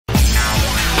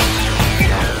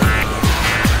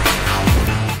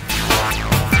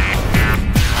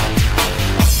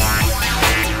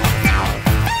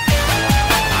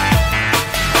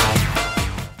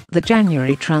The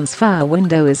January transfer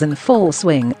window is in full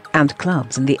swing, and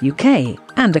clubs in the UK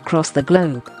and across the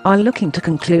globe are looking to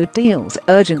conclude deals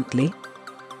urgently.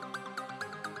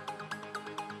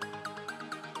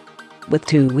 With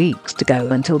 2 weeks to go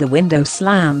until the window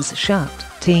slams shut,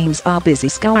 teams are busy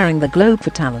scouring the globe for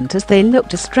talent as they look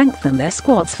to strengthen their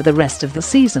squads for the rest of the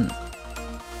season.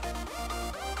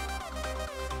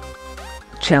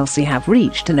 Chelsea have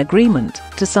reached an agreement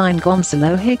to sign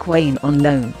Gonzalo Higuain on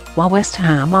loan, while West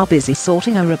Ham are busy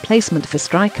sorting a replacement for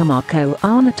striker Marco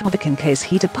Arnautovic in case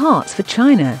he departs for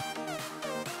China.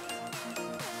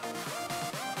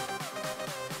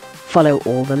 Follow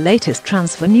all the latest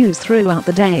transfer news throughout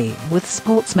the day with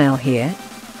Sportsmail here.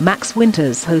 Max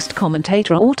Winters host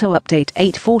commentator Auto Update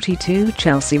 8:42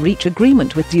 Chelsea reach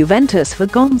agreement with Juventus for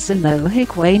Gonzalo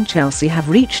Higuain. Chelsea have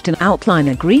reached an outline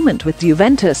agreement with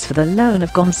Juventus for the loan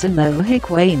of Gonzalo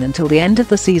Higuain until the end of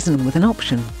the season with an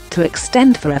option to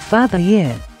extend for a further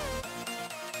year.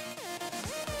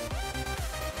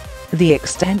 The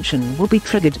extension will be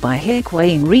triggered by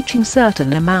Higuain reaching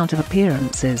certain amount of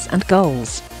appearances and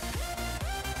goals.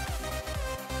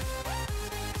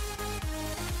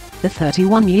 The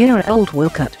 31-year-old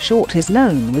will cut short his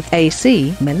loan with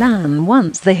AC Milan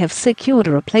once they have secured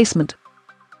a replacement.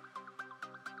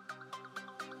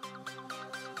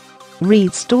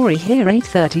 Read story here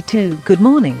 8:32. Good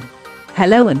morning.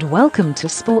 Hello and welcome to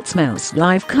Sportsmail's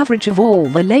live coverage of all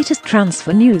the latest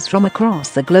transfer news from across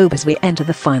the globe as we enter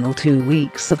the final 2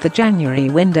 weeks of the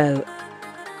January window.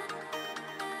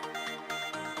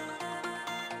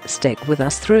 Stick with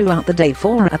us throughout the day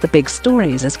for the big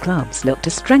stories as clubs look to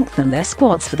strengthen their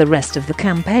squads for the rest of the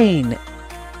campaign.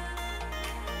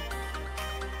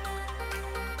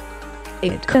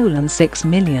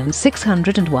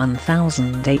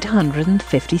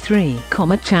 $6,601,853,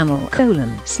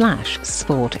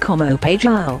 channel/sport, page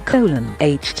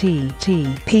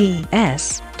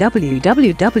https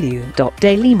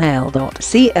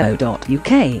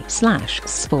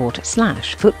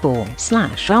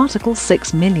www.dailymail.co.uk/sport/football/article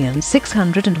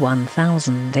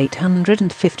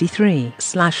 6,601,853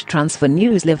 transfer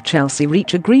news. Live Chelsea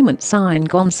reach agreement sign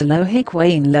Gonzalo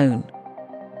Higuain loan.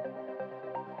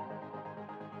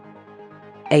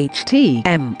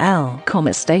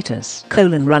 HTML, status,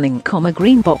 running,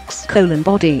 green box,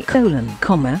 body,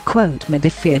 quote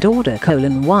midfield order,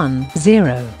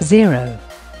 1-0-0.